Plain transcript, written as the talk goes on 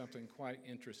something quite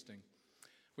interesting,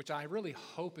 which I really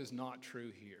hope is not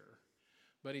true here.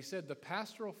 But he said the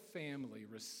pastoral family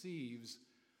receives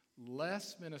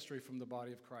less ministry from the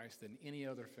body of Christ than any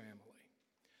other family.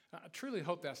 I truly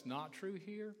hope that's not true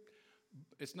here.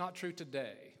 It's not true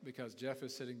today because Jeff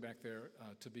is sitting back there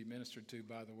to be ministered to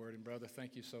by the Word. And brother,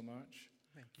 thank you so much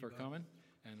for coming.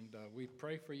 And we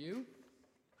pray for you.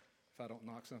 If I don't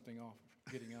knock something off,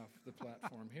 getting off the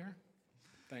platform here.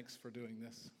 Thanks for doing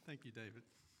this. Thank you, David.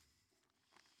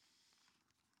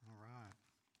 All right.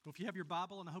 Well, if you have your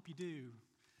Bible, and I hope you do,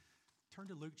 turn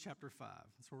to Luke chapter 5.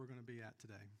 That's where we're going to be at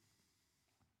today.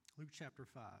 Luke chapter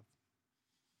 5.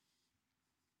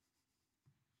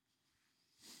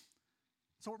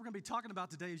 So what we're going to be talking about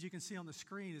today, as you can see on the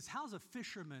screen, is how's a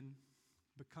fisherman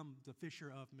become the fisher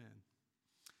of men?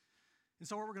 And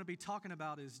so what we're going to be talking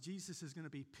about is Jesus is going to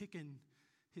be picking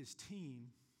his team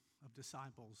of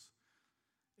disciples.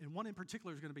 And one in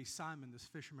particular is going to be Simon, this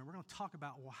fisherman. We're going to talk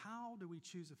about, well, how do we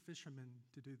choose a fisherman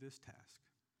to do this task?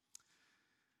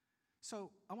 So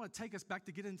I want to take us back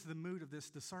to get into the mood of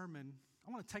the sermon.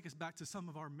 I want to take us back to some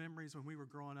of our memories when we were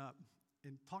growing up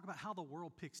and talk about how the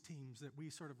world picks teams that we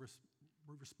sort of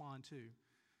respond to.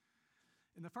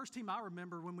 And the first team I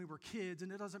remember when we were kids,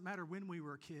 and it doesn't matter when we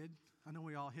were a kid, I know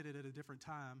we all hit it at a different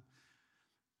time,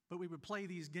 but we would play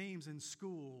these games in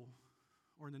school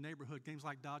or in the neighborhood, games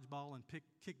like dodgeball and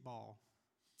kickball.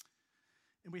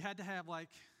 And we had to have like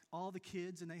all the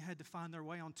kids, and they had to find their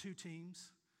way on two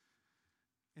teams.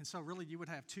 And so really you would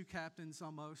have two captains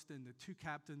almost, and the two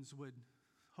captains would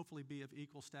hopefully be of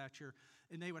equal stature.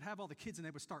 And they would have all the kids, and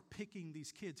they would start picking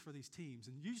these kids for these teams.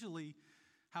 And usually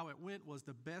how it went was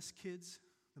the best kids,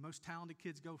 the most talented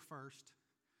kids go first.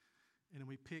 And then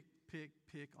we pick,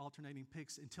 alternating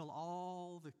picks until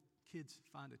all the kids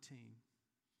find a team.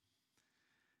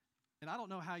 And I don't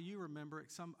know how you remember it.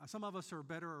 Some of us are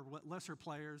better or lesser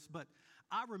players, but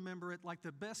I remember it like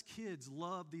the best kids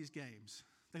love these games.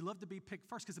 They love to be picked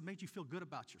first because it made you feel good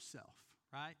about yourself,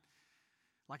 right?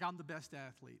 Like I'm the best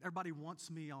athlete. Everybody wants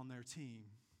me on their team.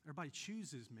 Everybody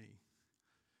chooses me.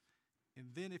 And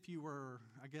then if you were,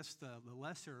 I guess, the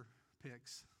lesser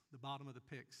picks, the bottom of the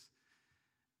picks,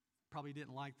 probably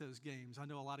didn't like those games. I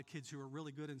know a lot of kids who were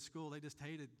really good in school, they just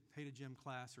hated gym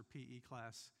class or PE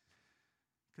class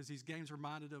because these games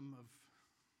reminded them of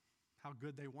how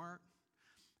good they weren't,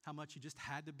 how much you just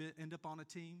had to end up on a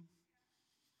team.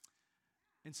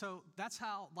 And so that's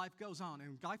how life goes on.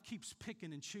 And life keeps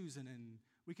picking and choosing, and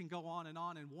we can go on. And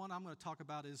one I'm going to talk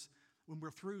about is when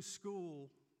we're through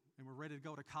school and we're ready to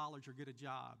go to college or get a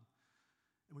job,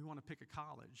 and we want to pick a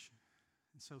college.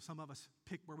 And so some of us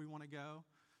pick where we want to go,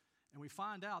 and we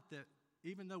find out that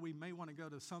even though we may want to go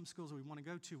to some schools that we want to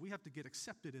go to, we have to get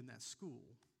accepted in that school.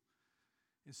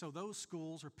 And so those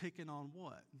schools are picking on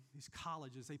what? These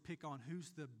colleges, they pick on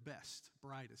who's the best,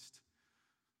 brightest.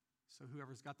 So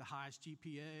whoever's got the highest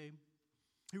GPA,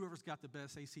 whoever's got the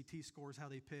best ACT scores, how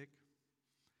they pick.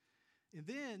 And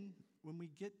then when we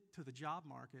get to the job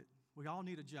market, we all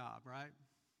need a job, right?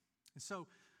 And so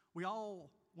we all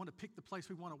want to pick the place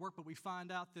we want to work, but we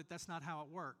find out that that's not how it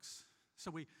works. So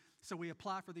we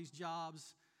apply for these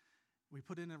jobs, we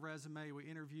put in a resume, we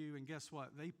interview, and guess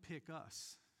what? They pick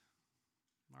us,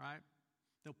 all right?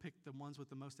 They'll pick the ones with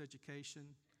the most education,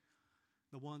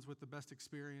 the ones with the best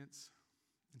experience.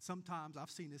 And sometimes I've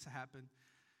seen this happen.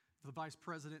 The vice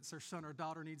president, their son or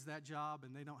daughter needs that job,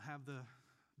 and they don't have the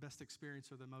best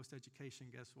experience or the most education.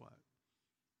 Guess what?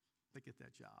 They get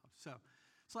that job. So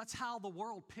that's how the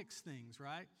world picks things,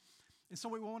 right? And so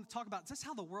we want to talk about, that's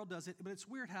how the world does it, but it's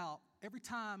weird how every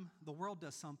time the world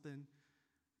does something,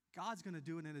 God's going to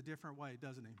do it in a different way,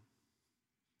 doesn't he?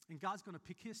 And God's going to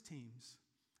pick his teams.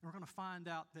 And we're going to find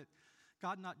out that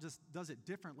God not just does it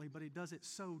differently, but he does it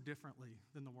so differently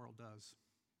than the world does.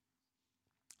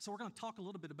 So we're going to talk a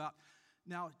little bit about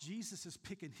now Jesus is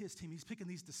picking his team. He's picking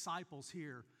these disciples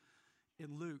here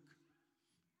in Luke.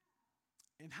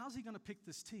 And how's he going to pick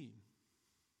this team?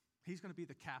 He's going to be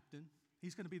the captain.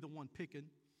 He's going to be the one picking.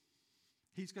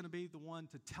 He's going to be the one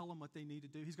to tell them what they need to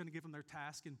do. He's going to give them their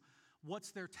task. And what's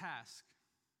their task?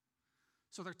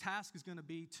 So their task is going to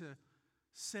be to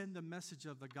send the message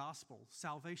of the gospel,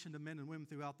 salvation to men and women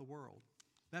throughout the world.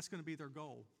 That's going to be their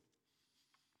goal.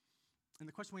 And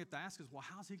the question we have to ask is, well,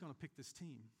 how's he going to pick this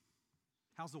team?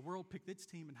 How's the world pick its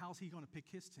team, and how's he going to pick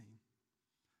his team?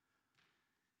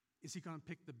 Is he going to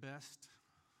pick the best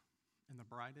and the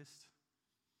brightest?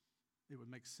 It would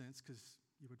make sense because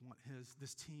you would want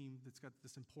this team that's got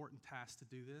this important task to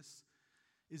do this.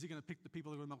 Is he going to pick the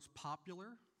people that are the most popular?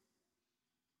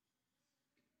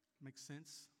 Makes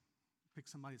sense. Pick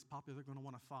somebody that's popular, they're going to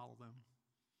want to follow them.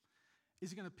 Is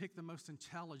he going to pick the most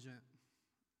intelligent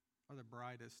or the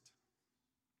brightest?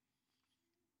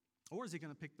 Or is he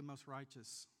going to pick the most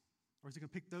righteous? Or is he going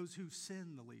to pick those who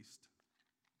sin the least?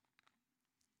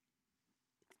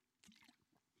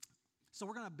 So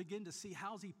we're going to begin to see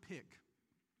how's he pick.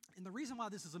 And the reason why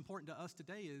this is important to us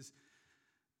today is,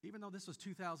 even though this was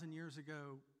 2,000 years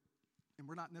ago, and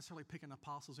we're not necessarily picking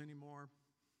apostles anymore,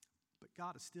 but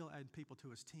God is still adding people to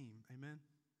his team. Amen?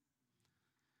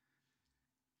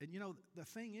 And you know, the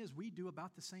thing is, we do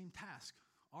about the same task.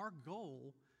 Our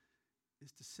goal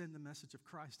is to send the message of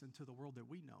Christ into the world that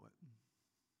we know it.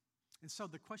 And so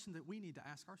the question that we need to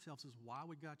ask ourselves is, why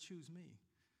would God choose me?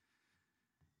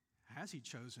 Has he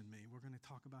chosen me? We're going to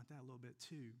talk about that a little bit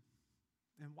too.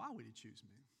 And why would he choose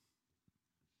me?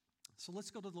 So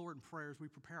let's go to the Lord in prayer as we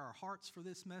prepare our hearts for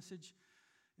this message,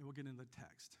 and we'll get into the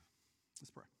text. Let's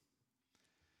pray.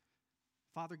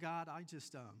 Father God, I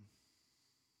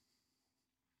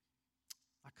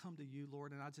come to you,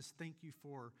 Lord, and I just thank you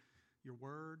for your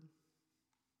word.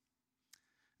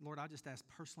 Lord, I just ask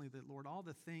personally that, Lord, all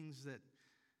the things that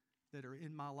are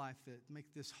in my life that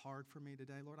make this hard for me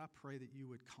today, Lord, I pray that you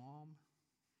would calm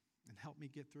and help me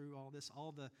get through all this,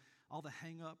 all the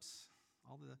hang-ups,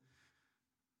 all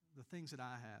the things that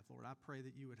I have. Lord, I pray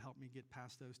that you would help me get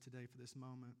past those today for this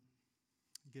moment.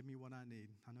 Give me what I need.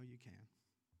 I know you can.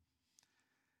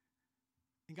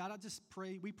 And God, I just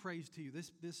pray, we praise to you.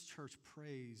 This church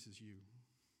praises you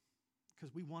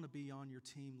because we want to be on your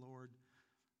team, Lord.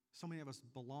 So many of us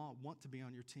want to be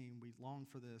on your team. We long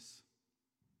for this.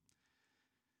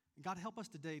 And God, help us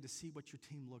today to see what your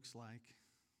team looks like.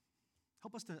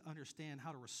 Help us to understand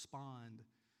how to respond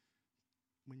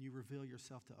when you reveal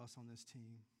yourself to us on this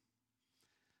team.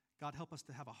 God, help us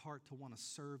to have a heart to want to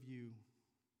serve you,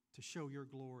 to show your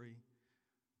glory,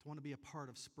 to want to be a part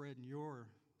of spreading your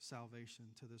salvation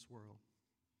to this world.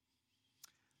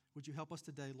 Would you help us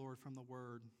today, Lord, from the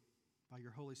word, by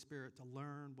your Holy Spirit, to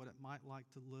learn what it might like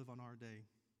to live on our day.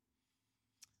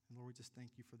 And Lord, we just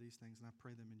thank you for these things, and I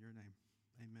pray them in your name.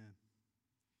 Amen.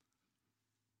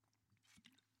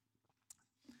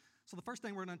 So the first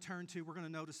thing we're going to turn to, we're going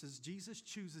to notice is Jesus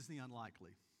chooses the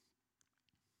unlikely.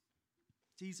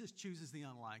 Jesus chooses the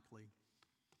unlikely.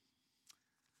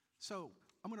 So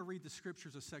I'm going to read the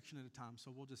scriptures a section at a time,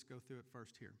 so we'll just go through it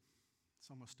first here.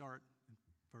 So I'm going to start in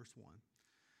verse 1.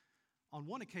 On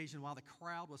one occasion, while the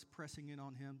crowd was pressing in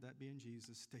on him, that being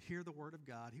Jesus, to hear the word of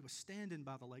God, he was standing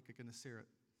by the lake of Gennesaret.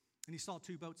 And he saw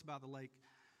two boats by the lake,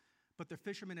 but the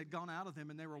fishermen had gone out of them,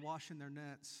 and they were washing their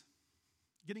nets.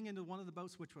 Getting into one of the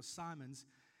boats, which was Simon's,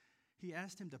 he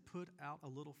asked him to put out a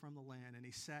little from the land, and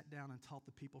he sat down and taught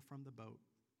the people from the boat.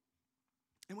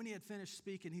 And when he had finished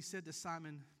speaking, he said to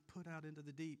Simon, "Put out into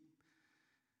the deep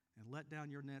and let down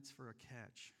your nets for a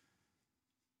catch."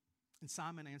 And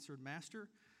Simon answered, "Master,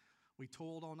 we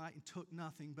toiled all night and took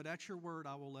nothing, but at your word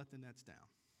I will let the nets down."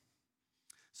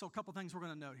 So a couple things we're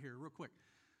going to note here real quick.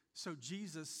 So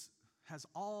Jesus has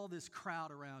all this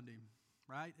crowd around him,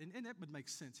 right? And it would make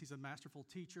sense. He's a masterful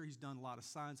teacher. He's done a lot of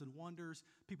signs and wonders.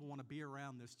 People want to be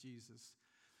around this Jesus.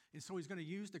 And so he's going to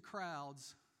use the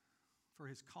crowds for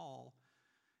his call,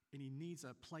 and he needs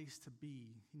a place to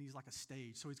be. He needs like a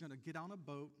stage. So he's going to get on a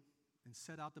boat and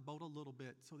set out the boat a little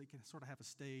bit so they can sort of have a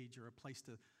stage or a place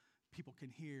to people can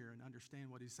hear and understand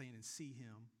what he's saying and see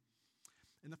him.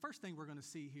 And the first thing we're going to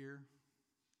see here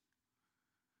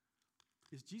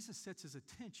is Jesus sets his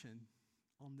attention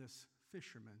on this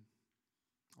fisherman,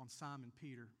 on Simon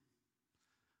Peter.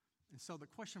 And so the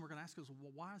question we're going to ask is,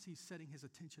 well, why is he setting his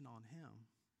attention on him?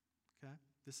 Okay?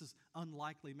 This is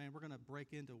unlikely, man. We're going to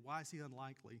break into why is he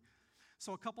unlikely.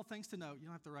 So a couple things to note. You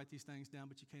don't have to write these things down,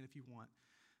 but you can if you want.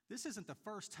 This isn't the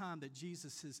first time that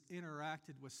Jesus has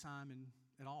interacted with Simon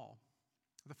at all.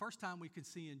 The first time we can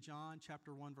see in John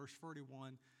chapter 1, verse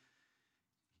 41,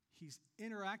 he's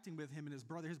interacting with him and his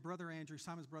brother Andrew,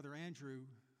 Simon's brother Andrew,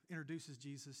 introduces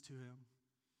Jesus to him.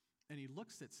 And he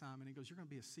looks at Simon and he goes, "You're going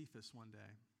to be a Cephas one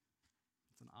day."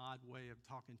 It's an odd way of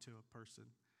talking to a person.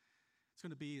 It's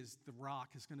going to be the rock.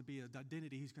 It's going to be an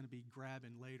identity he's going to be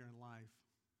grabbing later in life.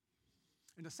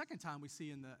 And the second time we see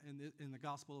in the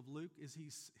Gospel of Luke is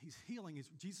he's healing.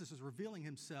 Jesus is revealing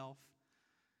himself,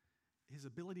 his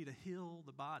ability to heal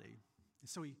the body. And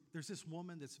so there's this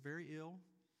woman that's very ill,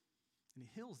 and he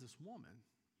heals this woman.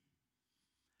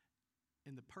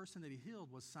 And the person that he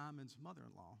healed was Simon's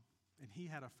mother-in-law, and he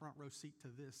had a front row seat to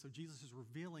this. So Jesus is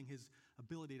revealing his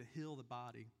ability to heal the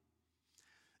body.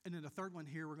 And then the third one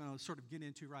here we're going to sort of get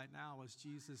into right now is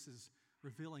Jesus is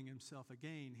revealing himself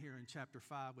again here in chapter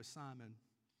 5 with Simon.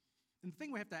 And the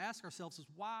thing we have to ask ourselves is,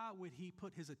 why would he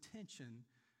put his attention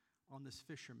on this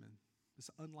fisherman,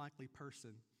 this unlikely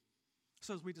person?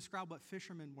 So as we describe what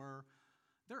fishermen were,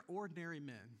 they're ordinary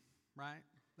men. right?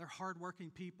 They're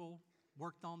hardworking people,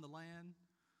 worked on the land.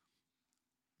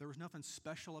 There was nothing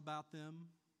special about them.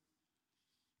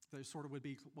 They sort of would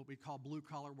be what we call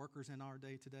blue-collar workers in our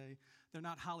day today. They're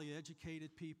not highly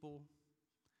educated people.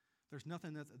 There's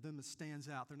nothing that them that stands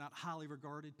out. They're not highly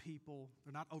regarded people.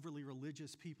 They're not overly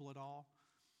religious people at all.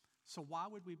 So why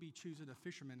would we be choosing a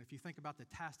fisherman? If you think about the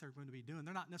task they're going to be doing,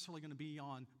 they're not necessarily going to be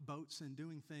on boats and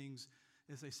doing things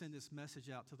as they send this message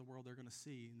out to the world they're going to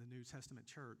see in the New Testament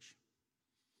church.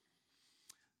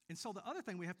 And so the other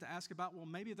thing we have to ask about, well,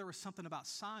 maybe there was something about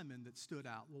Simon that stood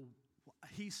out. Well,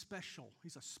 he's special.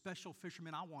 He's a special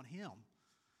fisherman. I want him.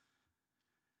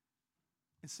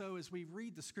 And so as we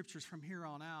read the scriptures from here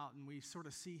on out and we sort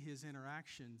of see his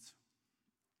interactions,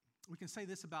 we can say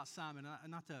this about Simon,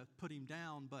 not to put him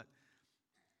down, but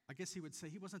I guess he would say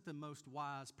he wasn't the most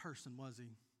wise person, was he?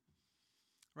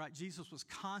 Right? Jesus was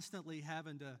constantly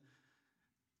having to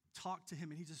talk to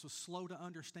him, and he just was slow to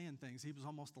understand things. He was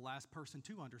almost the last person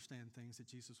to understand things that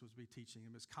Jesus was be teaching him.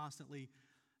 It was constantly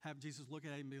have Jesus look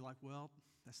at him and be like, well,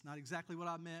 that's not exactly what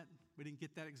I meant. We didn't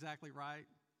get that exactly right.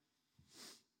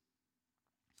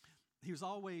 He was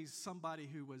always somebody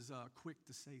who was quick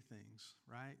to say things,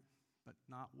 right? But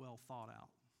not well thought out,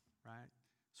 right?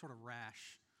 Sort of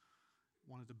rash,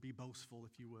 wanted to be boastful,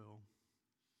 if you will.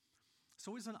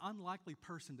 So he's an unlikely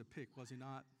person to pick, was he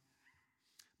not?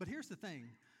 But here's the thing.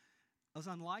 As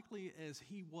unlikely as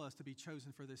he was to be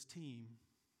chosen for this team,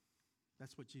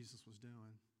 that's what Jesus was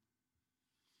doing.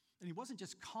 And he wasn't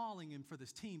just calling him for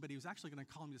this team, but he was actually going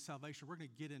to call him to salvation. We're going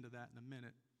to get into that in a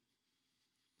minute.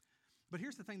 But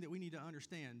here's the thing that we need to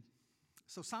understand.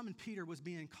 So Simon Peter was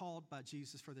being called by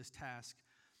Jesus for this task,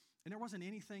 and there wasn't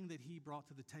anything that he brought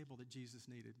to the table that Jesus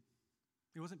needed.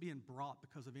 He wasn't being brought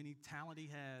because of any talent he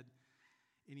had,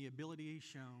 any ability he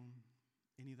shown,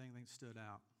 anything that stood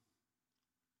out.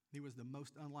 He was the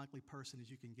most unlikely person as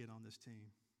you can get on this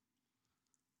team.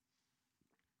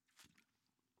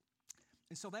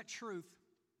 And so that truth,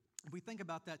 if we think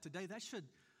about that today, that should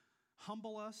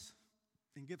humble us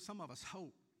and give some of us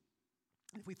hope.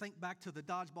 If we think back to the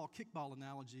dodgeball, kickball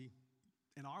analogy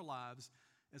in our lives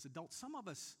as adults, some of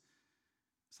us,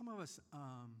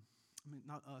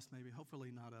 not us maybe, hopefully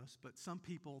not us, but some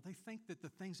people, they think that the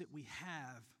things that we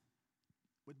have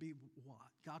would be what?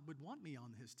 God would want me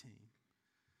on his team.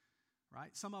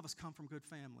 Right? Some of us come from good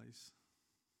families.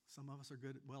 Some of us are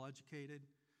good, well-educated.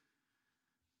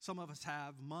 Some of us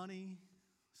have money.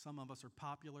 Some of us are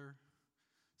popular.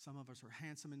 Some of us are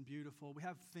handsome and beautiful. We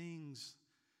have things,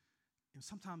 and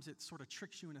sometimes it sort of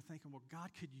tricks you into thinking, well, God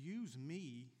could use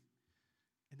me,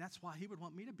 and that's why he would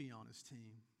want me to be on his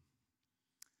team.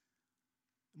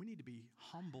 We need to be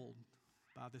humbled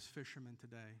by this fisherman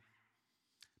today.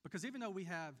 Because even though we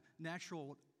have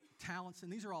natural talents,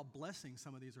 and these are all blessings,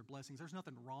 some of these are blessings. There's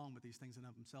nothing wrong with these things in and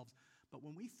of themselves. But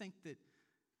when we think that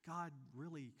God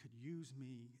really could use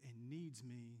me and needs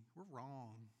me, we're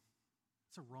wrong.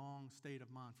 It's a wrong state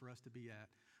of mind for us to be at.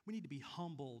 We need to be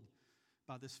humbled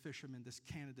by this fisherman, this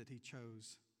candidate he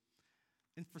chose.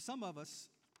 And for some of us,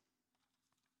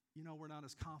 we're not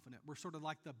as confident. We're sort of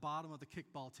like the bottom of the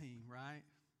kickball team, right?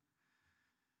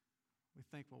 We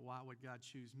think, well, why would God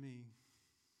choose me?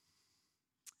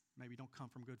 Maybe you don't come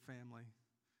from good family.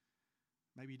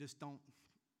 Maybe you just don't,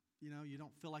 you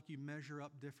don't feel like you measure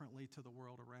up differently to the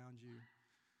world around you.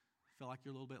 Feel like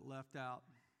you're a little bit left out.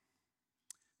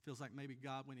 Feels like maybe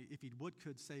God, if he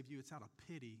could save you, it's out of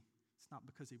pity. It's not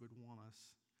because he would want us.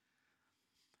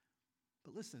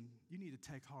 But listen, you need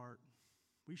to take heart.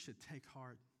 We should take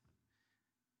heart.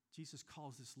 Jesus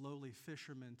calls this lowly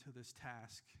fisherman to this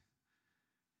task.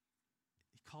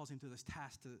 He calls him to this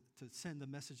task to send the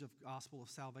message of gospel of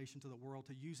salvation to the world,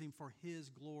 to use him for his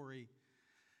glory.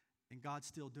 And God's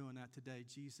still doing that today.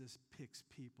 Jesus picks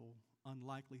people,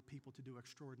 unlikely people, to do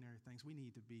extraordinary things. We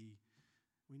need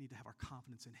to have our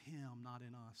confidence in him, not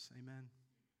in us. Amen.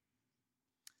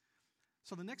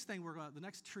 So the next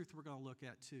truth we're going to look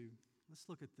at too, let's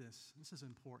look at this. This is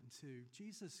important too.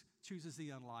 Jesus chooses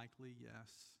the unlikely, yes.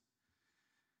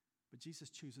 But Jesus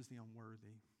chooses the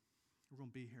unworthy. We're going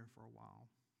to be here for a while.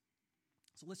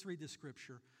 So let's read this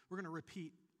scripture. We're going to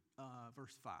repeat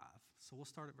verse 5. So we'll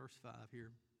start at verse 5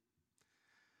 here.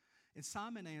 And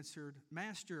Simon answered,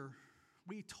 Master,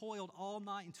 we toiled all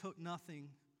night and took nothing,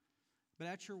 but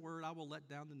at your word I will let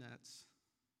down the nets.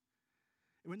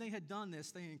 And when they had done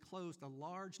this, they enclosed a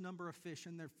large number of fish,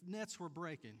 and their nets were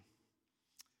breaking.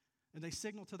 And they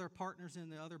signaled to their partners in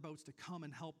the other boats to come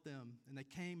and help them. And they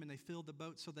came and they filled the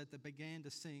boat so that they began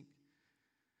to sink.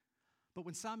 But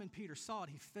when Simon Peter saw it,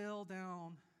 he fell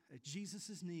down at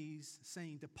Jesus' knees,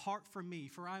 saying, Depart from me,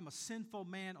 for I am a sinful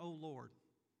man, O Lord.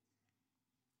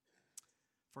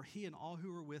 For he and all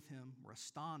who were with him were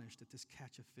astonished at this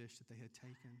catch of fish that they had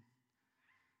taken.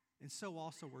 And so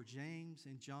also were James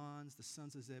and John, the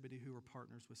sons of Zebedee, who were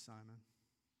partners with Simon.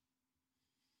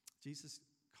 Jesus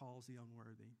calls the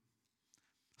unworthy.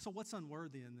 So what's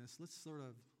unworthy in this? Let's sort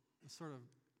of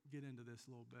get into this a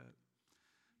little bit.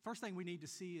 First thing we need to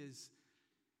see is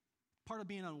part of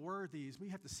being unworthy is we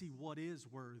have to see what is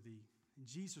worthy. And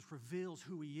Jesus reveals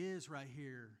who he is right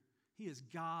here. He is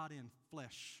God in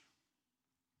flesh.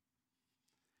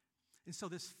 And so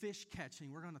this fish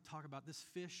catching, we're going to talk about this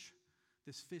fish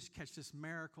catch, this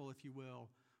miracle, if you will.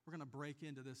 We're going to break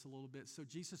into this a little bit. So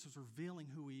Jesus is revealing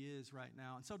who he is right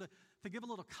now. And so to give a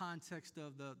little context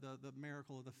of the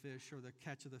miracle of the fish or the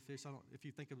catch of the fish, if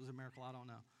you think it was a miracle, I don't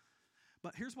know.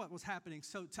 But here's what was happening.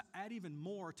 So to add even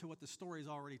more to what the story has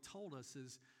already told us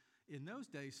is in those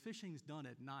days, fishing's done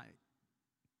at night.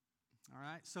 All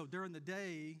right? So during the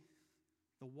day,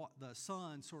 the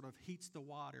sun sort of heats the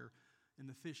water, and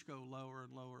the fish go lower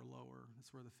and lower and lower.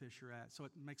 That's where the fish are at. So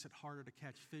it makes it harder to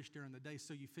catch fish during the day.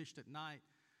 So you fished at night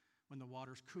when the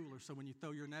water's cooler. So when you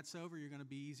throw your nets over, you're going to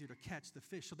be easier to catch the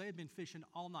fish. So they had been fishing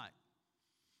all night,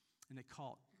 and they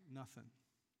caught nothing.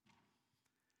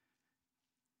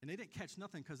 And they didn't catch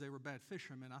nothing because they were bad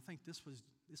fishermen. I think this was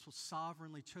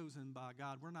sovereignly chosen by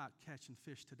God. We're not catching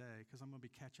fish today because I'm going to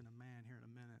be catching a man here in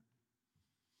a minute.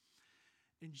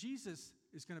 And Jesus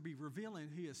is going to be revealing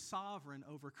he is sovereign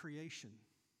over creation.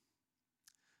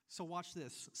 So watch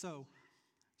this. So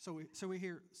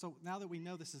now that we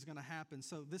know this is going to happen,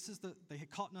 so they had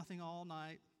caught nothing all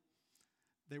night.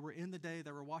 They were in the day,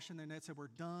 they were washing their nets, they were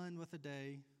done with the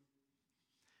day.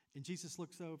 And Jesus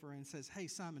looks over and says, "Hey,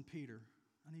 Simon Peter,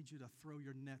 I need you to throw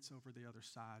your nets over the other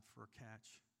side for a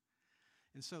catch."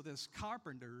 And so this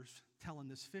carpenter's telling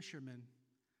this fisherman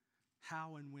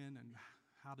how and when and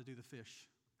how to do the fish,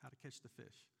 how to catch the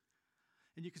fish.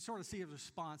 And you can sort of see his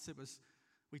response. It was,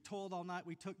 "We toiled all night,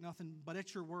 we took nothing, but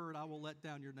at your word I will let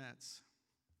down your nets."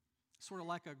 Sort of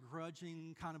like a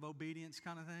grudging kind of obedience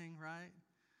kind of thing, right?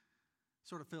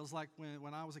 Sort of feels like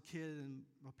when I was a kid and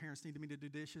my parents needed me to do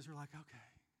dishes, we're like, "Okay,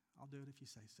 I'll do it if you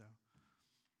say so."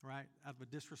 Right? Out of a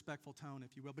disrespectful tone,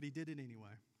 if you will, but he did it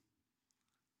anyway.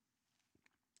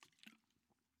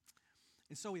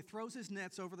 And so he throws his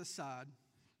nets over the side.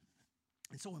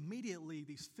 And so immediately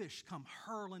these fish come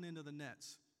hurling into the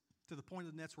nets to the point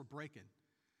the nets were breaking.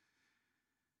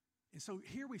 And so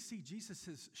here we see Jesus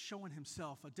is showing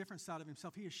himself, a different side of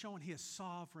himself. He is showing he is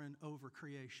sovereign over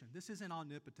creation. This isn't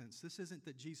omnipotence. This isn't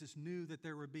that Jesus knew that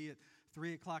there would be at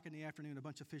 3 o'clock in the afternoon a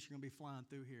bunch of fish are going to be flying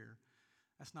through here.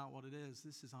 That's not what it is.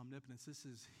 This is omnipotence. This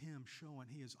is him showing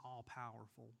he is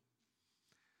all-powerful.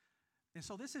 And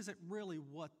so this isn't really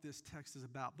what this text is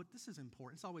about, but this is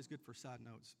important. It's always good for side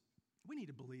notes. We need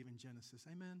to believe in Genesis,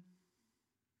 amen?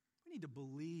 We need to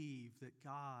believe that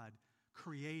God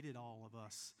created all of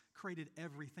us, created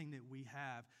everything that we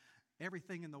have,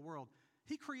 everything in the world.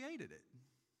 He created it.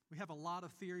 We have a lot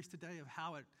of theories today of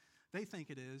how they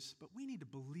think it is, but we need to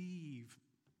believe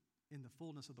in the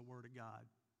fullness of the Word of God.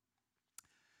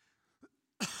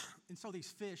 And so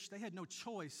these fish, they had no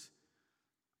choice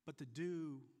but to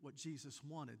do what Jesus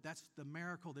wanted. That's the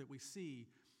miracle that we see.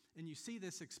 And you see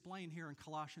this explained here in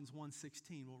Colossians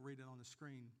 1:16. We'll read it on the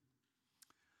screen.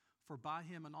 "For by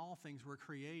him and all things were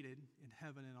created in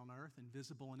heaven and on earth,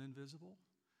 invisible and invisible,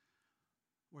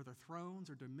 whether thrones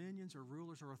or dominions or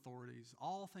rulers or authorities.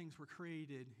 All things were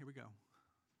created," here we go,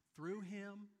 "through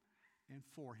him and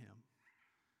for him.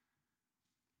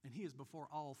 And he is before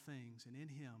all things, and in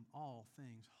him all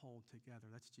things hold together."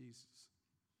 That's Jesus.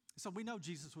 So we know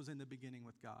Jesus was in the beginning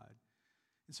with God.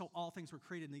 And so all things were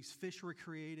created, and these fish were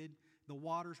created, the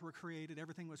waters were created,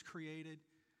 everything was created.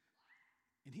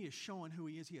 And he is showing who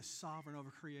he is. He is sovereign over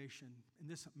creation. And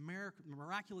this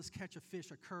miraculous catch of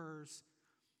fish occurs,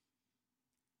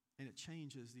 and it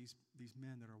changes these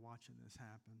men that are watching this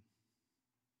happen.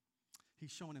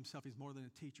 He's showing himself he's more than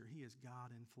a teacher. He is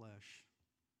God in flesh.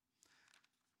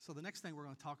 So the next thing we're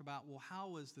going to talk about, well, how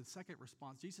was the second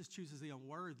response? Jesus chooses the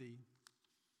unworthy.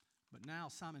 But now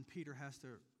Simon Peter has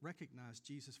to recognize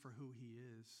Jesus for who he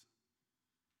is.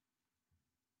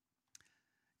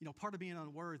 You know, part of being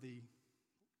unworthy,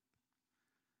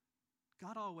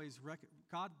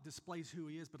 God displays who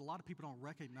he is, but a lot of people don't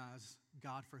recognize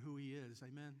God for who he is.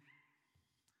 Amen?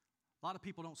 A lot of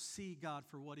people don't see God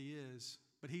for what he is,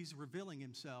 but he's revealing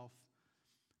himself.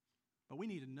 But we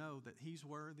need to know that he's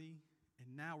worthy.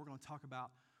 And now we're going to talk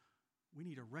about we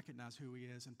need to recognize who he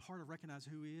is. And part of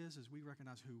recognizing who he is we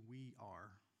recognize who we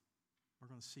are. We're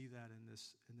going to see that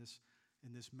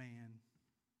in this man.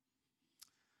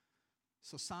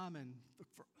 So Simon,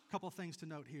 a couple of things to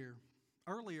note here.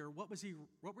 earlier, what was he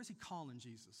calling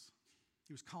Jesus?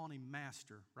 He was calling him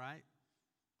master, right?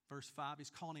 Verse 5, he's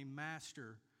calling him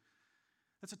master.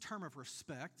 That's a term of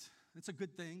respect. It's a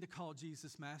good thing to call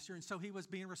Jesus master. And so he was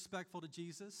being respectful to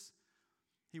Jesus.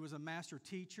 He was a master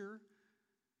teacher,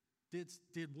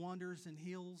 did wonders and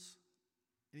heals.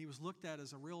 And he was looked at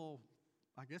as a real,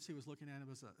 I guess he was looking at him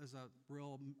as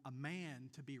a man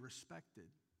to be respected.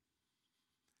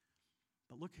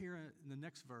 But look here in the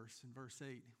next verse, in verse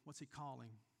 8. What's he calling?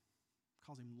 He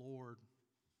calls him Lord.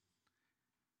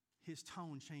 His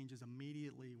tone changes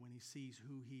immediately when he sees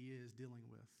who he is dealing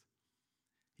with.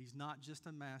 He's not just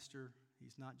a master.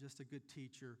 He's not just a good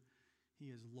teacher. He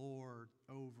is Lord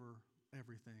over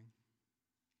everything.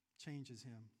 Changes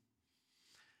him.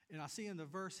 And I see in the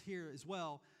verse here as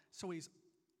well, so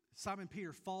Simon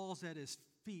Peter falls at his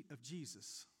feet of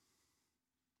Jesus.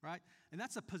 Right? And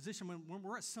that's a position, when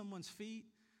we're at someone's feet,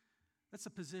 that's a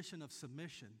position of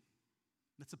submission.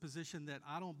 That's a position that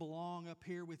I don't belong up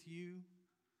here with you.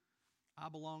 I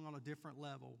belong on a different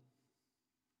level.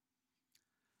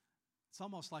 It's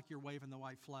almost like you're waving the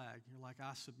white flag. You're like,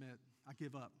 I submit, I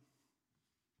give up.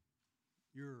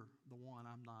 You're the one,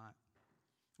 I'm not.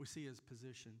 We see his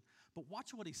position. But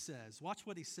watch what he says. Watch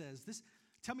what he says.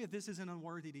 Tell me if this isn't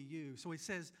unworthy to you. So he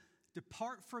says,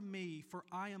 depart from me, for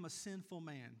I am a sinful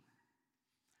man.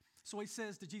 So he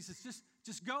says to Jesus,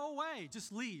 just go away.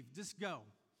 Just leave. Just go.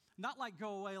 Not like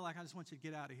go away like I just want you to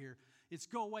get out of here. It's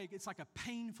go away. It's like a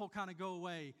painful kind of go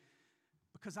away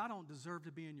because I don't deserve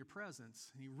to be in your presence.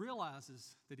 And he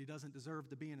realizes that he doesn't deserve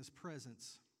to be in his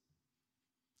presence.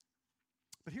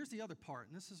 But here's the other part,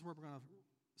 and this is where we're going to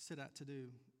sit out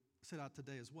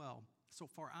today as well. So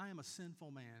far, I am a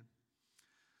sinful man.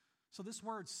 So this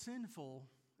word sinful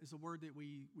is a word that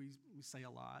we say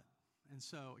a lot. And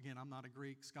so, again, I'm not a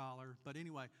Greek scholar. But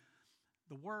anyway,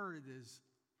 the word is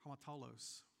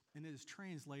hamartolos, and it is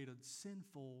translated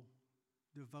sinful,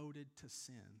 devoted to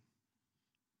sin.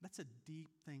 That's a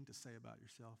deep thing to say about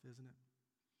yourself, isn't it?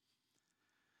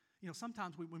 You know,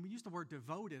 sometimes when we use the word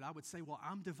devoted, I would say, well,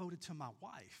 I'm devoted to my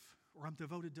wife, or I'm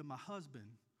devoted to my husband,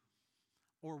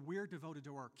 or we're devoted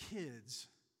to our kids,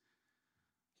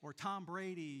 or Tom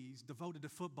Brady's devoted to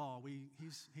football.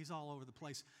 He's all over the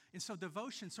place. And so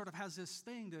devotion sort of has this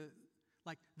thing to,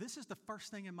 like, this is the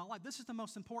first thing in my life. This is the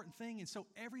most important thing. And so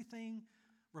everything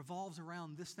revolves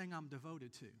around this thing I'm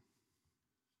devoted to.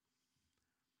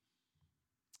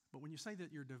 But when you say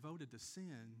that you're devoted to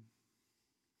sin,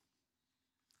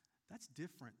 that's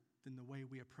different than the way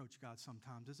we approach God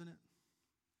sometimes, isn't it?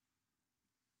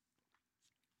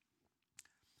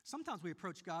 Sometimes we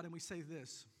approach God and we say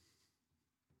this: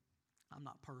 I'm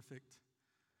not perfect.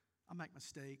 I make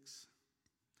mistakes.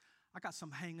 I got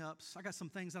some hang-ups. I got some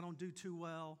things I don't do too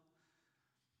well.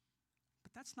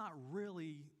 But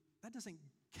that doesn't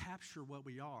capture what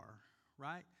we are,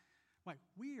 right? Like,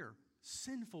 we are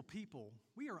sinful people.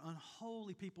 We are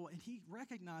unholy people, and he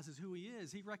recognizes who he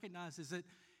is. He recognizes that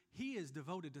he is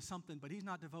devoted to something, but he's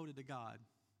not devoted to God,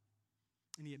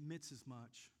 and he admits as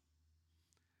much.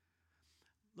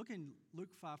 Look in Luke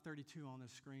 5:32 on the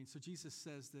screen. So Jesus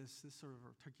says this sort of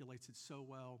articulates it so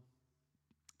well.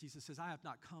 Jesus says, I have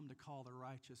not come to call the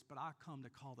righteous, but I come to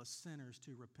call the sinners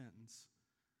to repentance.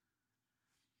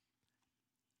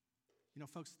 You know,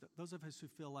 folks, those of us who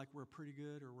feel like we're pretty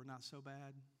good or we're not so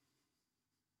bad,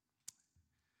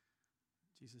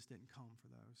 Jesus didn't come for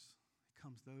those. He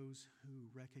comes those who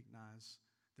recognize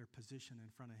their position in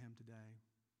front of him today.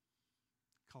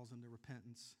 Calls them to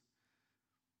repentance.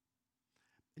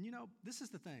 And you know, this is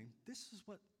the thing. This is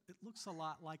what it looks a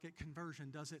lot like at conversion,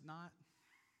 does it not?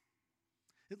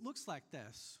 It looks like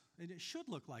this, and it should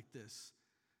look like this.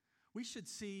 We should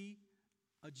see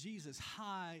a Jesus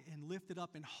high and lifted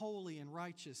up and holy and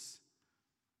righteous.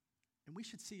 And we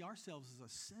should see ourselves as a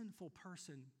sinful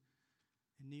person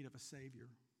in need of a Savior.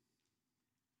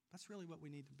 That's really what we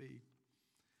need to be.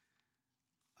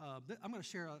 I'm going to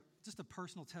share just a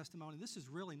personal testimony. This is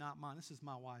really not mine. This is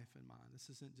my wife and mine. This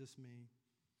isn't just me.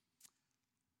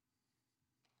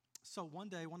 So one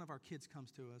day, one of our kids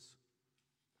comes to us.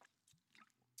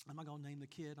 I'm not going to name the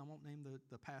kid. I won't name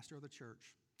the pastor of the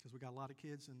church because we got a lot of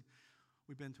kids and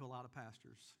we've been to a lot of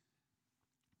pastors.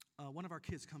 One of our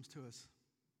kids comes to us,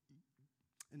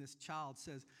 and this child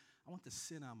says, I want the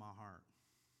sin out of my heart.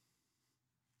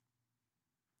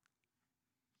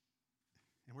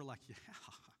 And we're like,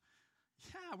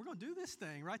 yeah, we're going to do this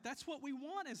thing, right? That's what we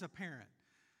want as a parent,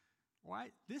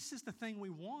 right? This is the thing we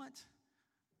want.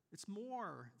 It's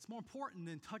more important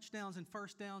than touchdowns and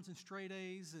first downs and straight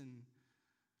A's and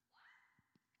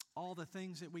all the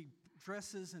things that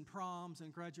dresses and proms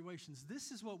and graduations.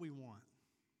 This is what we want.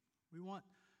 We want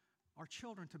our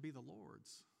children to be the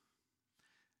Lord's.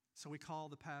 So we call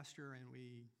the pastor and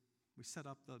we set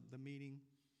up the meeting.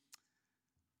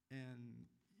 And,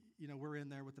 we're in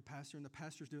there with the pastor, and the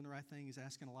pastor's doing the right thing. He's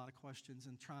asking a lot of questions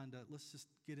and let's just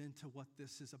get into what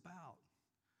this is about.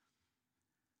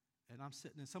 And I'm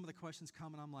sitting, and some of the questions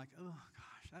come, and I'm like, oh,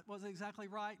 gosh, that wasn't exactly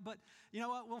right. But you know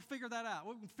what? We'll figure that out.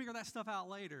 We'll figure that stuff out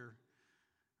later,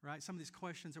 right? Some of these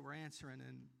questions that we're answering.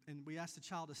 And we ask the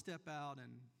child to step out,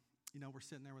 and, we're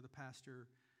sitting there with the pastor,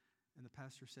 and the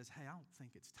pastor says, hey, I don't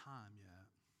think it's time yet.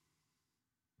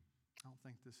 I don't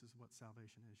think this is what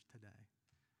salvation is today.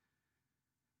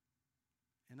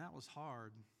 And that was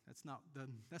hard. That's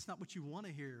not what you want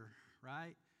to hear,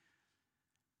 right?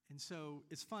 And so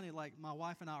it's funny, like my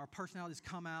wife and I, our personalities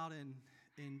come out, and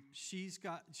she's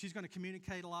going to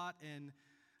communicate a lot, and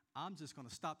I'm just going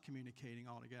to stop communicating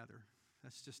altogether.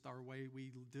 That's just our way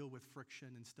we deal with friction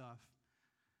and stuff.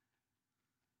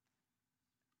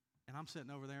 And I'm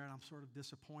sitting over there, and I'm sort of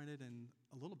disappointed and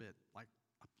a little bit like,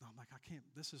 I'm like, I can't,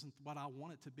 this isn't what I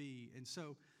want it to be. And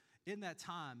so in that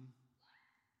time,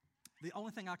 the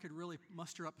only thing I could really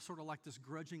muster up sort of like this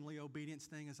grudgingly obedience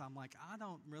thing is I'm like, I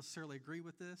don't necessarily agree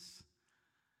with this,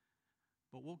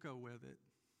 but we'll go with it.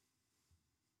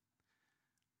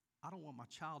 I don't want my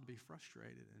child to be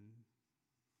frustrated and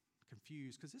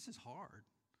confused because this is hard.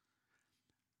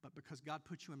 But because God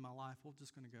put you in my life, we're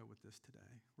just going to go with this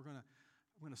today. We're going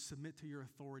to submit to your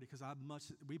authority because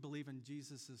we believe in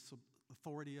Jesus'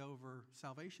 authority over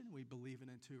salvation. We believe in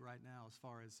it too right now as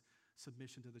far as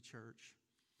submission to the church.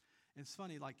 And it's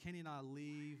funny, like Kenny and I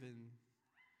leave, and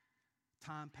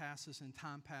time passes, and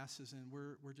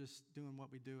we're just doing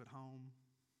what we do at home.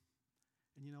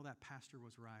 And that pastor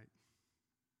was right.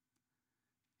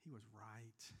 He was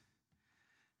right.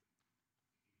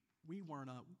 We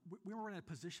were in a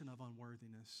position of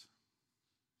unworthiness.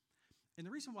 And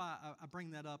the reason why I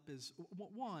bring that up is,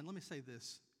 one, let me say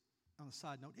this on a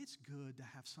side note. It's good to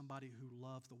have somebody who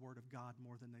loves the Word of God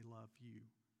more than they love you.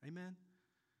 Amen?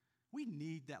 We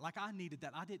need that. Like I needed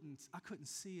that. I couldn't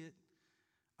see it.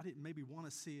 I didn't maybe want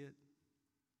to see it.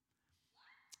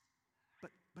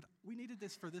 But we needed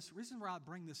this for this. Reason why I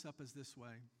bring this up is this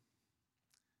way.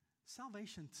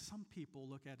 Salvation, some people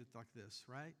look at it like this,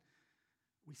 right?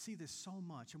 We see this so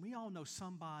much, and we all know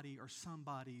somebody or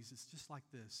somebody's. It's just like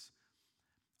this.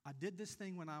 I did this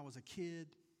thing when I was a kid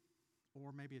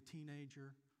or maybe a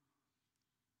teenager.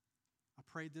 I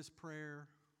prayed this prayer,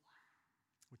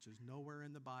 which is nowhere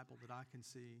in the Bible that I can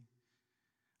see.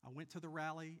 I went to the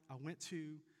rally. I went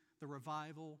to the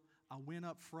revival. I went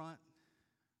up front.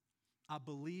 I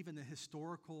believe in the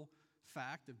historical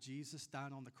fact of Jesus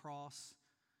dying on the cross.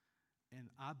 And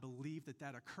I believe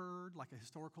that occurred like a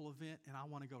historical event, and I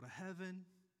want to go to heaven.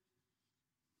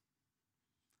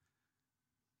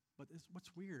 But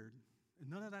what's weird, and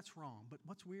none of that's wrong, but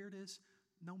what's weird is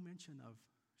no mention of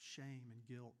shame and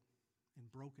guilt and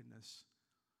brokenness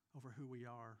over who we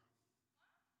are.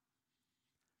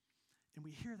 And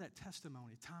we hear that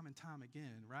testimony time and time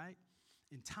again, right?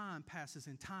 And time passes,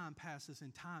 and time passes,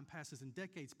 and time passes, and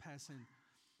decades pass, and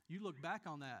you look back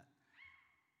on that,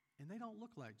 and they don't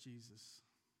look like Jesus.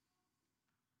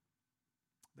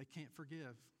 They can't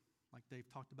forgive, like Dave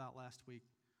talked about last week.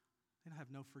 They don't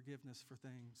have no forgiveness for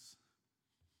things.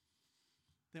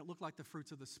 They don't look like the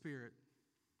fruits of the Spirit.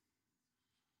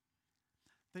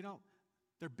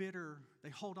 They're bitter. They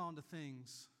hold on to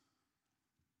things.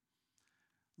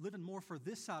 Living more for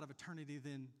this side of eternity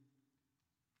than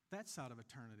that side of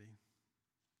eternity.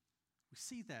 We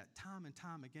see that time and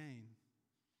time again.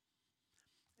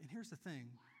 And here's the thing.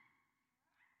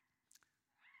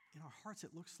 In our hearts,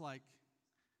 it looks like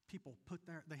people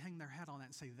they hang their hat on that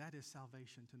and say, that is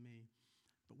salvation to me.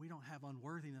 But we don't have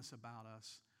unworthiness about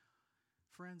us.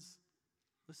 Friends,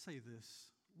 let's say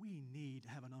this. We need to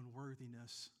have an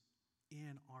unworthiness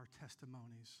in our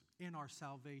testimonies, in our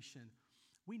salvation.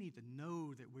 We need to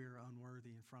know that we're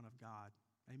unworthy in front of God.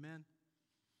 Amen?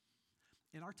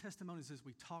 In our testimonies, as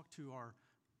we talk to our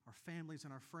families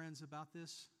and our friends about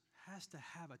this, has to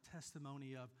have a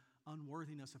testimony of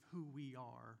unworthiness of who we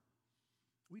are.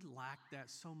 We lack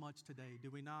that so much today, do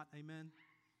we not? Amen?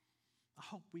 I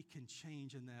hope we can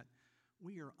change in that.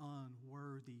 We are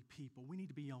unworthy people. We need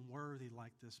to be unworthy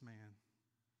like this man.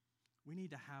 We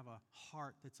need to have a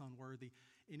heart that's unworthy.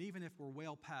 And even if we're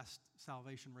well past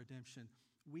salvation, redemption,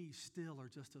 we still are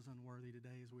just as unworthy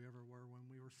today as we ever were when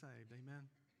we were saved. Amen?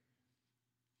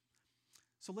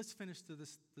 So let's finish to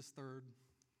this third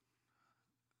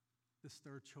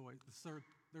choice,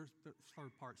 the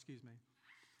third part, excuse me.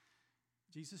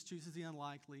 Jesus chooses the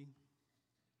unlikely.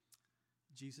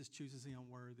 Jesus chooses the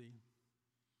unworthy.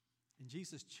 And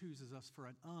Jesus chooses us for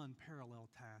an unparalleled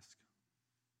task.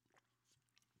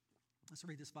 Let's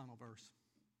read this final verse.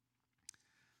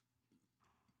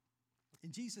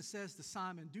 And Jesus says to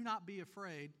Simon, "Do not be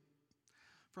afraid.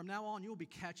 From now on, you'll be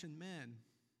catching men."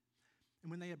 And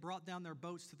when they had brought down their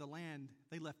boats to the land,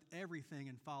 they left everything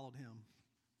and followed him.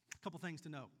 A couple things to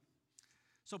note.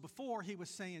 So before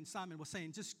Simon was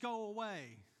saying, just go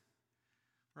away,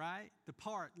 right?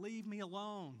 Depart, leave me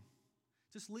alone.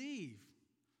 Just leave.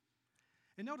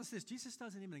 And notice this, Jesus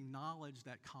doesn't even acknowledge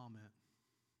that comment.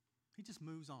 He just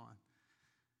moves on.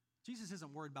 Jesus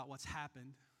isn't worried about what's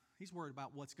happened. He's worried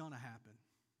about what's going to happen.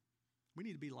 We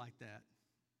need to be like that.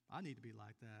 I need to be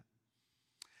like that.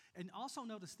 And also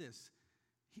notice this.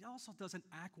 He also doesn't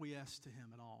acquiesce to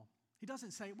him at all. He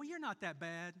doesn't say, well, you're not that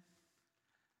bad.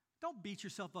 Don't beat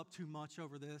yourself up too much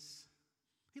over this.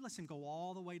 He lets him go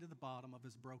all the way to the bottom of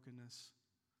his brokenness.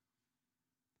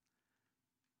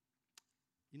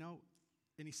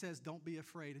 And he says, don't be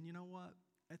afraid. And you know what?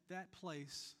 At that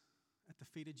place, at the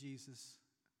feet of Jesus,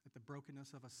 at the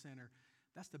brokenness of a sinner,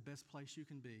 that's the best place you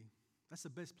can be. That's the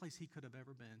best place he could have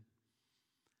ever been.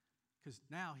 Because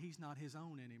now he's not his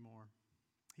own anymore.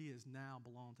 He is now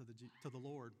belong to the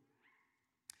Lord.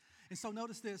 And so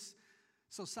notice this.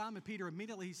 So Simon Peter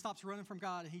immediately he stops running from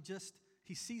God, and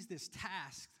he sees this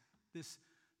task, this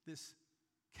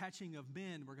catching of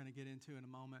men we're going to get into in a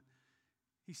moment.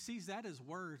 He sees that as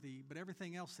worthy, but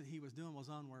everything else that he was doing was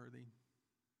unworthy.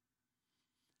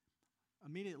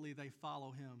 Immediately they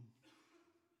follow him.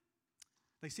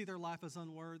 They see their life as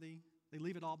unworthy. They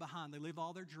leave it all behind. They leave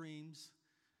all their dreams,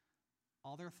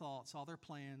 all their thoughts, all their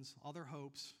plans, all their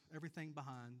hopes, everything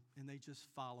behind, and they just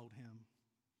followed him.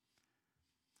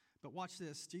 But watch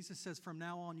this. Jesus says, from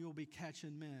now on, you'll be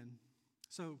catching men.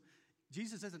 So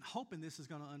Jesus isn't hoping this is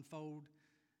going to unfold.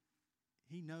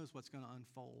 He knows what's going to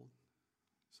unfold.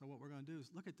 So what we're going to do is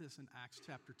look at this in Acts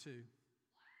chapter 2.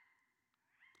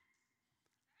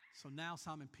 So now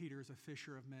Simon Peter is a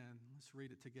fisher of men. Let's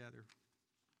read it together.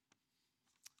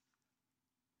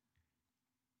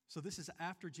 So this is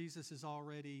after Jesus has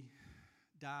already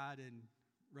died and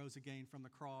rose again from the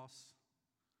cross.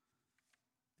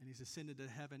 And he's ascended to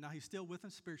heaven. Now he's still with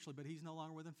them spiritually, but he's no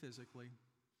longer with them physically.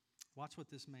 Watch what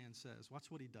this man says. Watch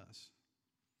what he does.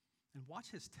 And watch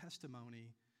his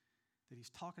testimony that he's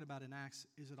talking about in Acts.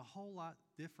 Is it a whole lot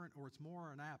different, or it's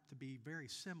more apt to be very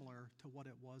similar to what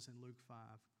it was in Luke 5?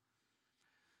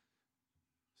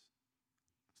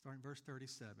 Starting verse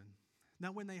 37.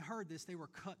 Now when they heard this, they were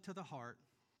cut to the heart.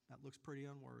 That looks pretty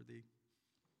unworthy.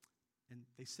 And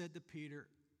they said to Peter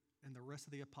and the rest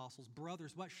of the apostles,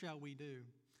 brothers, what shall we do?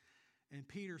 And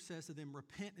Peter says to them,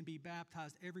 repent and be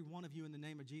baptized, every one of you, in the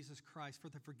name of Jesus Christ, for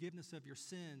the forgiveness of your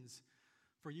sins,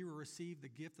 for you will receive the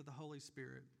gift of the Holy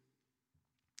Spirit.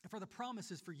 And for the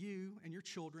promises for you and your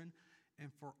children, and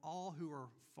for all who are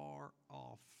far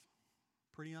off.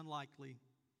 Pretty unlikely.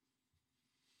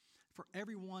 For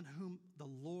everyone whom the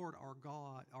Lord our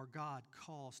God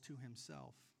calls to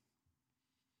himself.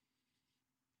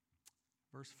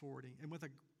 Verse 40. And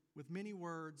with many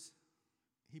words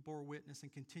he bore witness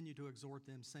and continued to exhort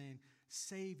them, saying,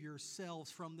 save yourselves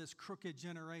from this crooked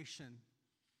generation.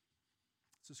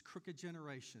 It's this crooked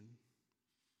generation.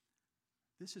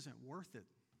 This isn't worth it.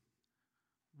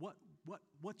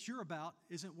 What you're about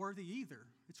isn't worthy either.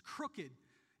 It's crooked.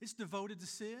 It's devoted to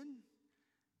sin.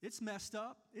 It's messed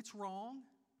up. It's wrong.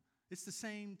 It's the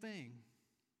same thing.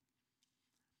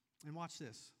 And watch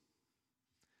this.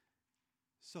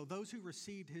 So those who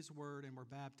received his word and were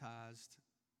baptized,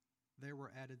 there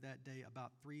were added that day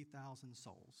about 3,000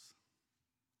 souls.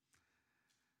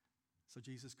 So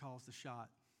Jesus calls the shot.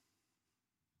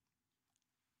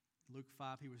 Luke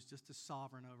 5, he was just as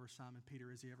sovereign over Simon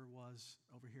Peter as he ever was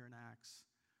over here in Acts.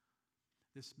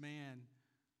 This man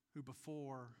who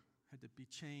before had to be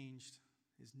changed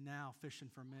is now fishing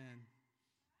for men.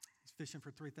 He's fishing for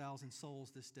 3,000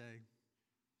 souls this day.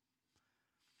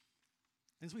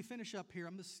 As we finish up here,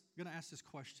 I'm just going to ask this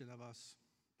question of us.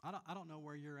 I don't know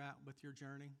where you're at with your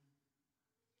journey.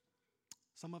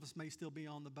 Some of us may still be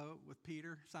on the boat with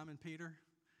Simon Peter,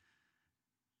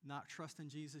 not trusting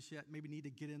Jesus yet, maybe need to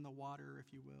get in the water,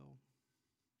 if you will.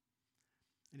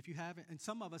 And if you haven't, and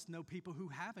some of us know people who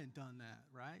haven't done that,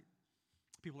 right?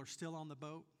 People are still on the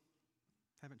boat,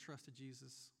 haven't trusted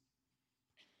Jesus.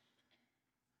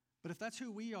 But if that's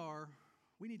who we are,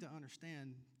 we need to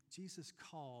understand Jesus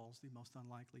calls the most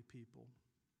unlikely people.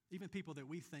 Even people that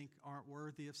we think aren't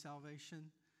worthy of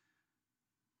salvation,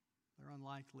 they're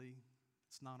unlikely.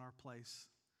 It's not our place.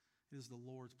 It is the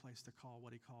Lord's place to call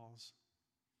what he calls.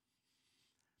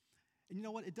 And you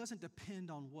know what? It doesn't depend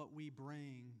on what we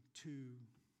bring to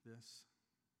this.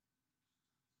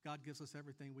 God gives us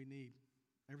everything we need.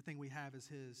 Everything we have is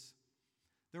his.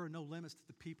 There are no limits to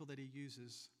the people that he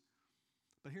uses.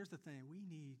 But here's the thing. We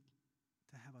need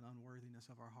to have an unworthiness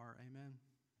of our heart. Amen?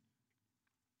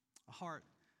 A heart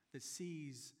that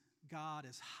sees God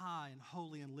as high and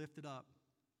holy and lifted up.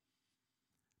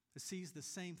 That sees the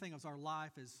same thing as our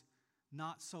life as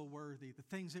not so worthy. The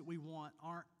things that we want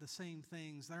aren't the same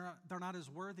things. They're not as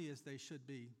worthy as they should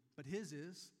be. But his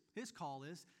is. His call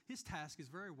is. His task is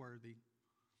very worthy.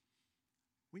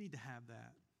 We need to have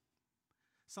that.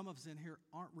 Some of us in here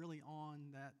aren't really on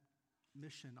that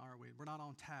mission, are we? We're not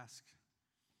on task.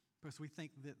 Because we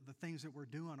think that the things that we're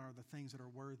doing are the things that are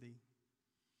worthy.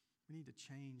 We need to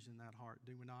change in that heart,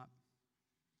 do we not?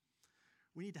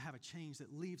 We need to have a change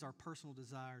that leaves our personal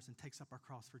desires and takes up our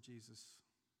cross for Jesus.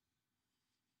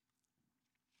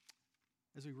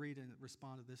 As we read and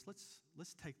respond to this,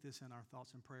 let's take this in our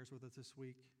thoughts and prayers with us this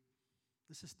week.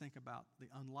 Let's just think about the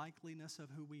unlikeliness of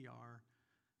who we are,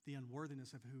 the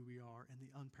unworthiness of who we are, and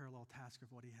the unparalleled task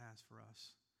of what he has for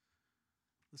us.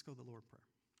 Let's go to the Lord in prayer.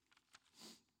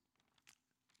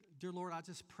 Dear Lord, I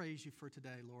just praise you for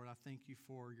today, Lord. I thank you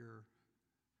for your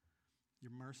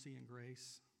mercy and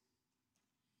grace.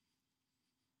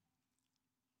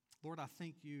 Lord, I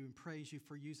thank you and praise you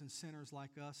for using sinners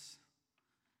like us.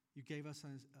 You gave us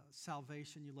a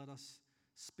salvation. You let us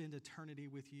spend eternity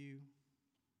with you.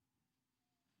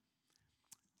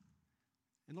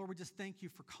 And Lord, we just thank you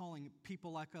for calling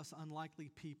people like us, unlikely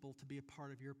people, to be a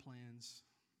part of your plans.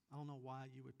 I don't know why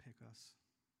you would pick us,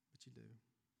 but you do.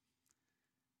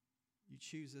 You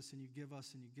choose us and you give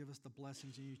us the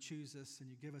blessings, and you choose us and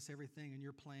you give us everything in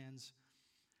your plans.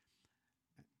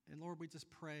 And Lord, we just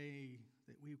pray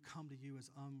that we come to you as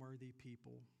unworthy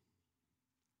people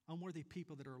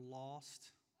that are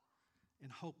lost and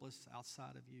hopeless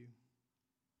outside of you.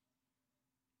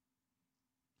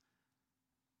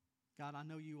 God, I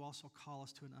know you also call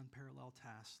us to an unparalleled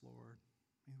task, Lord.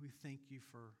 And we thank you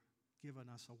for giving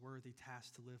us a worthy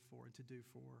task to live for and to do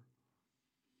for.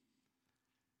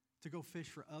 To go fish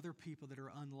for other people that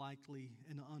are unlikely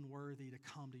and unworthy to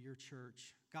come to your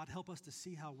church. God, help us to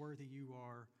see how worthy you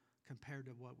are compared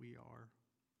to what we are.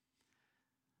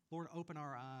 Lord, open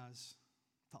our eyes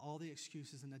to all the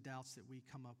excuses and the doubts that we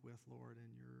come up with, Lord,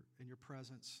 in your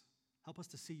presence. Help us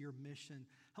to see your mission.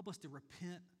 Help us to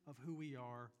repent of who we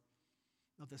are,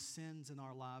 of the sins in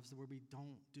our lives where we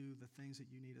don't do the things that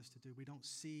you need us to do. We don't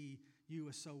see you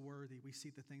as so worthy. We see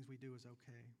the things we do as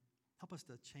okay. Help us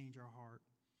to change our heart.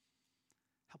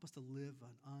 Help us to live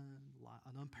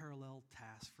an unparalleled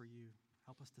task for you.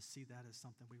 Help us to see that as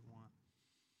something we want.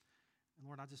 And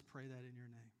Lord, I just pray that in your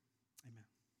name. Amen.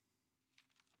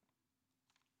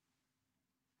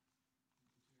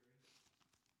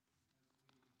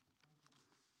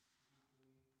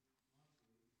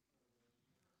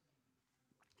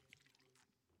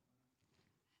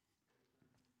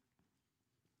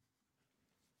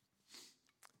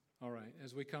 All right,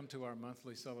 as we come to our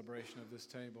monthly celebration of this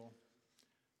table,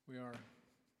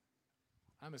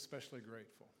 I'm especially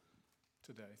grateful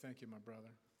today. Thank you, my brother.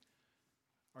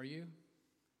 Are you?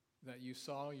 That you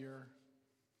saw your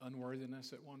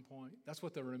unworthiness at one point? That's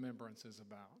what the remembrance is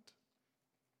about.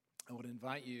 I would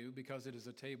invite you, because it is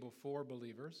a table for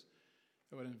believers,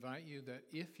 I would invite you that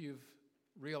if you've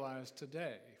realized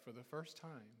today for the first time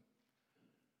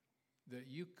that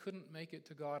you couldn't make it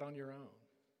to God on your own,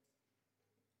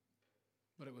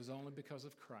 but it was only because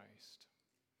of Christ,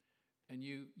 and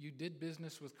you did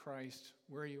business with Christ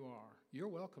where you are, you're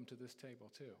welcome to this table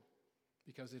too,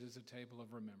 because it is a table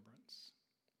of remembrance.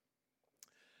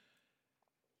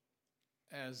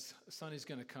 As Sonny's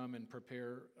going to come and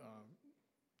prepare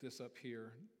this up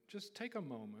here, just take a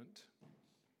moment,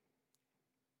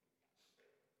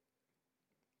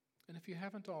 and if you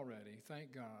haven't already,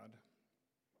 thank God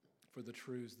for the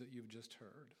truths that you've just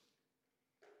heard,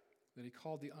 that he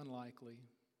called the unlikely,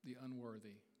 the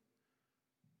unworthy,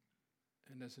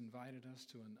 and has invited us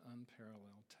to an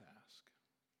unparalleled task.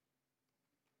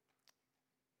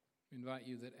 We invite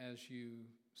you that as you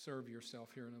serve yourself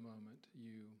here in a moment,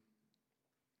 you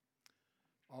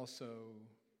also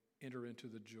enter into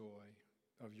the joy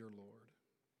of your Lord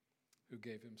who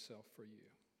gave himself for you.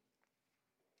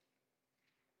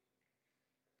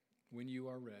 When you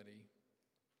are ready,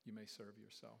 you may serve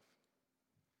yourself.